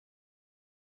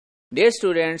Dear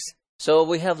students, so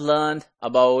we have learned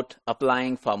about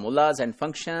applying formulas and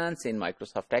functions in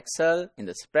Microsoft Excel in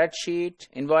the spreadsheet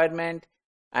environment,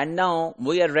 and now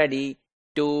we are ready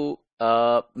to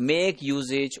make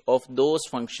usage of those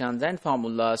functions and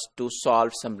formulas to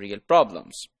solve some real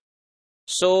problems.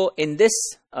 So in this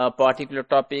particular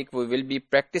topic, we will be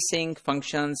practicing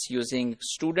functions using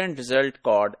student result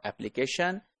card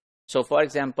application. So for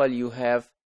example, you have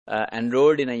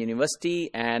enrolled in a university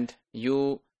and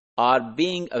you are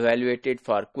being evaluated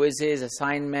for quizzes,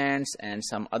 assignments, and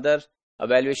some other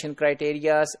evaluation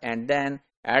criteria, and then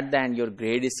at the end your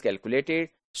grade is calculated.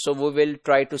 So we will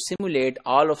try to simulate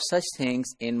all of such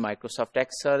things in Microsoft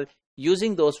Excel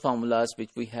using those formulas which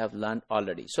we have learned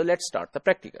already. So let's start the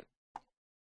practical.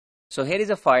 So here is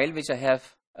a file which I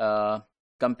have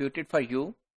computed for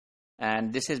you,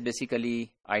 and this is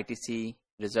basically ITC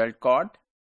result card,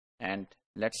 and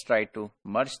let's try to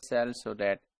merge cells so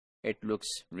that it looks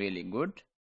really good,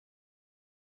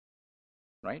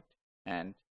 right?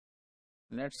 And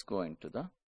let's go into the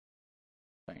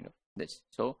kind of this.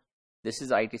 So this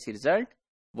is ITC result.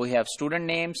 We have student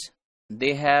names.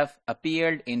 They have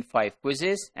appeared in 5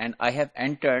 quizzes, and I have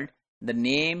entered the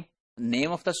name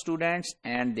of the students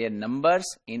and their numbers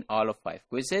in all of 5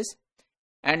 quizzes.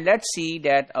 And let's see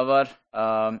that our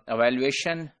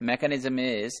evaluation mechanism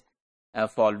is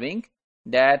following,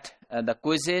 that the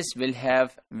quizzes will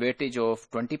have weightage of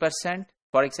 20%.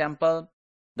 For example,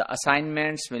 the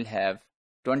assignments will have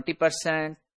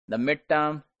 20%, the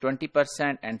midterm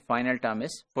 20%, and final term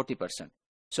is 40%.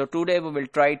 So today we will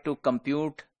try to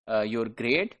compute your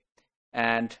grade,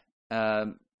 and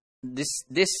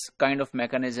this kind of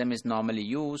mechanism is normally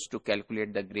used to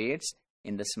calculate the grades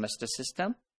in the semester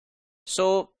system.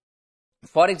 So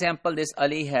for example, this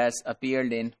Ali has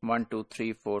appeared in 1, 2,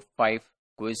 3, 4, 5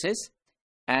 quizzes,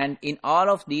 and in all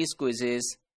of these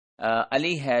quizzes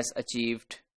Ali has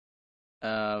achieved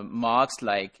marks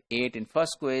like 8 in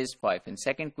first quiz, 5 in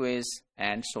second quiz,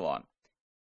 and so on.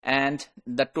 And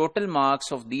the total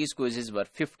marks of these quizzes were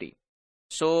 50.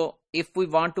 So if we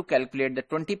want to calculate the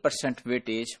 20%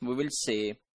 weightage, we will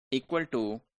say equal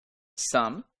to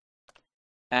sum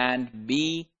and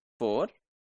B for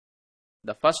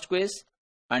the first quiz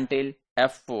until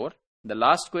F4 the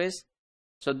last quiz.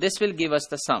 So this will give us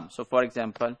the sum. So for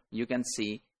example, you can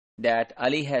see that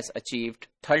Ali has achieved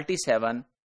 37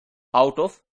 out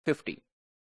of 50.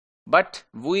 But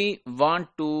we want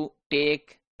to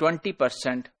take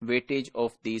 20% weightage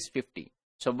of these 50.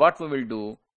 So what we will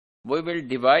do, we will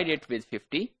divide it with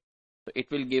 50. So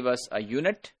it will give us a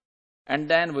unit, and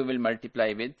then we will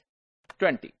multiply with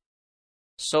 20.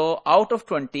 So out of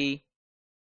 20,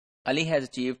 Ali has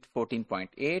achieved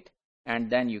 14.8,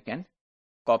 and then you can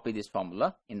copy this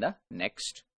formula in the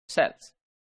next cells.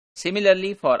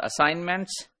 Similarly, for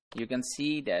assignments, you can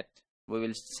see that we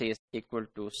will say equal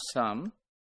to sum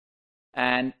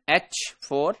and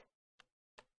H4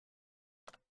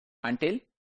 until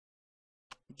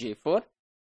J4.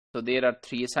 So there are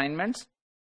 3 assignments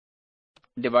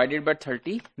divided by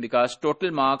 30, because total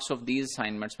marks of these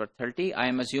assignments were 30. I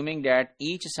am assuming that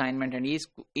each assignment and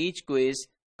each quiz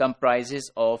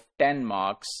comprises of 10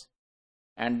 marks,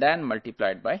 and then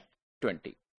multiplied by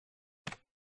 20.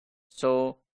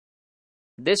 So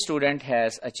this student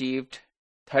has achieved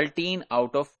 13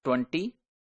 out of 20,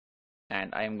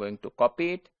 and I am going to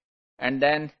copy it. And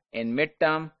then in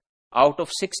midterm, out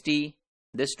of 60,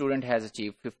 this student has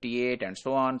achieved 58, and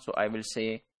so on. So I will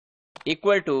say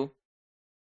equal to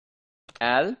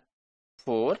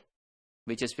L4,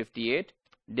 which is 58,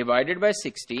 divided by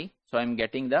 60. So I am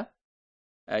getting the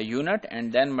unit,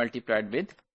 and then multiplied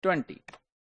with 20.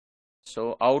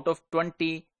 So out of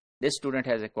 20, this student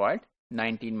has acquired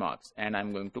 19 marks, and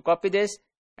I'm going to copy this.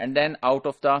 And then out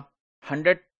of the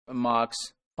 100 marks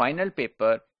final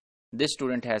paper, this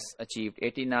student has achieved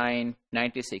 89,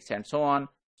 96, and so on.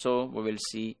 So we will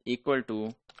see equal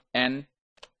to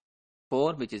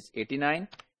N4, which is 89,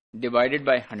 divided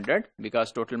by 100,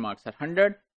 because total marks are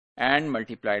 100, and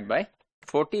multiplied by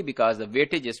 40, because the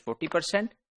weightage is 40%.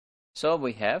 So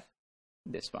we have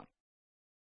this one.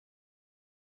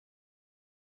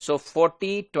 So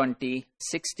 40, 20,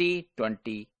 60,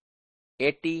 20,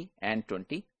 80, and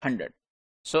 20, 100.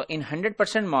 So in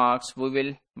 100% marks,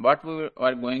 what we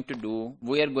are going to do,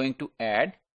 we are going to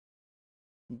add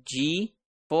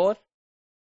G4,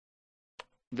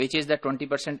 which is the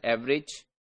 20% average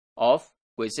of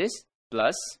quizzes,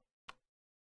 plus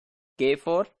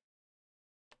K4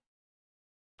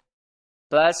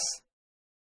 plus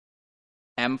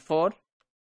M4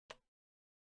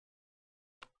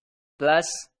 plus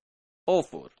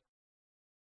O4.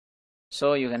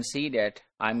 So you can see that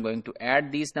I'm going to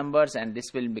add these numbers, and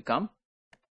this will become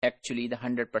actually the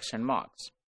 100% marks.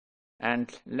 And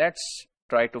let's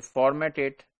try to format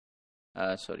it.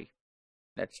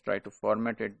 Let's try to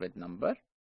format it with number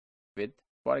with,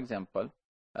 for example,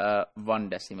 1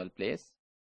 decimal place.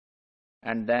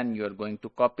 And then you are going to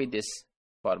copy this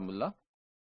formula.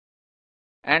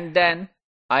 And then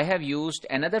I have used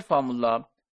another formula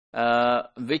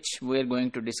which we are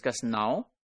going to discuss now.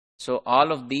 So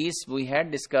all of these we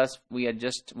had discussed, we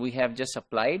have just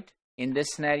applied in this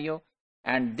scenario,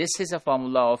 and this is a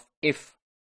formula of if.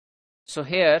 So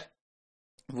here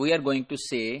we are going to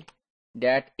say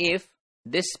that if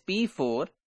this P4,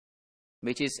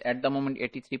 which is at the moment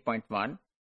 83.1,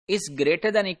 is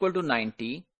greater than or equal to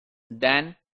 90,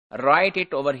 then write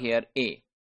it over here A,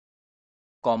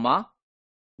 comma,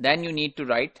 then you need to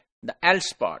write the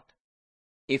else part.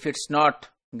 If it's not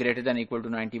greater than or equal to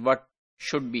 90, what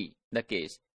should be the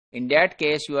case? In that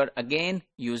case, you are again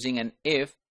using an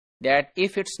if, that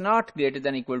if it's not greater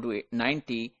than or equal to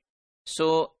 90,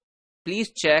 so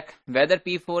please check whether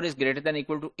P4 is greater than or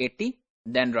equal to 80,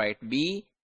 then write B.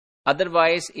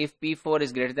 Otherwise, if P4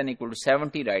 is greater than or equal to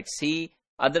 70, write C.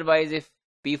 Otherwise, if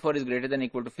P4 is greater than or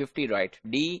equal to 50, write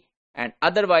D. And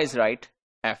otherwise, write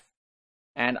F.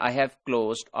 And I have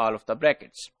closed all of the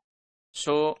brackets.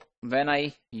 So when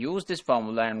I use this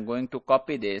formula, I'm going to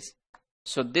copy this.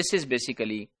 So this is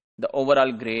basically the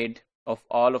overall grade of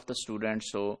all of the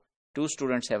students. So 2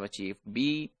 students have achieved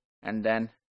B, and then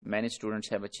many students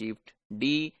have achieved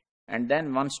D, and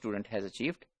then 1 student has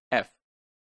achieved F.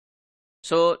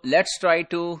 So let's try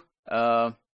to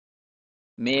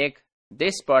make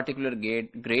this particular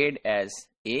grade as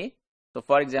A. So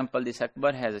for example, this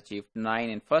Akbar has achieved 9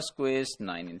 in first quiz,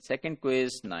 9 in second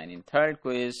quiz, 9 in third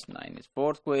quiz, 9 is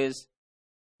fourth quiz,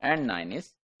 and 9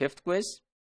 is fifth quiz,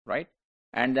 right?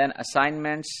 And then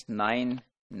assignments 9,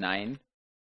 9,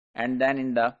 and then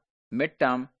in the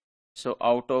midterm, so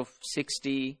out of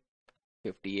 60,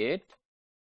 58,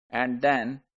 and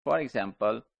then for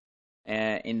example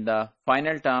in the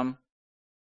final term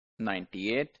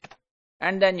 98,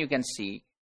 and then you can see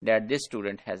that this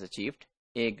student has achieved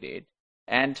A grade.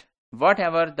 And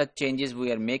whatever the changes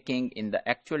we are making in the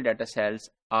actual data cells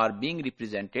are being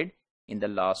represented in the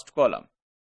last column.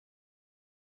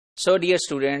 So dear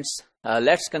students,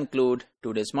 let's conclude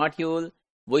today's module.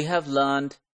 We have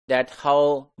learned that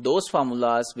how those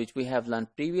formulas which we have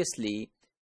learned previously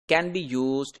can be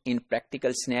used in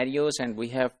practical scenarios, and we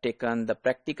have taken the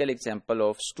practical example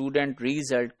of student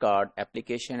result card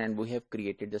application, and we have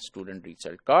created the student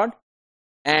result card.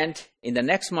 And in the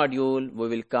next module, we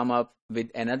will come up with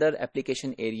another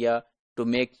application area to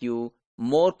make you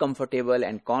more comfortable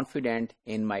and confident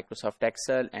in Microsoft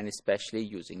Excel, and especially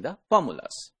using the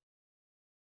formulas.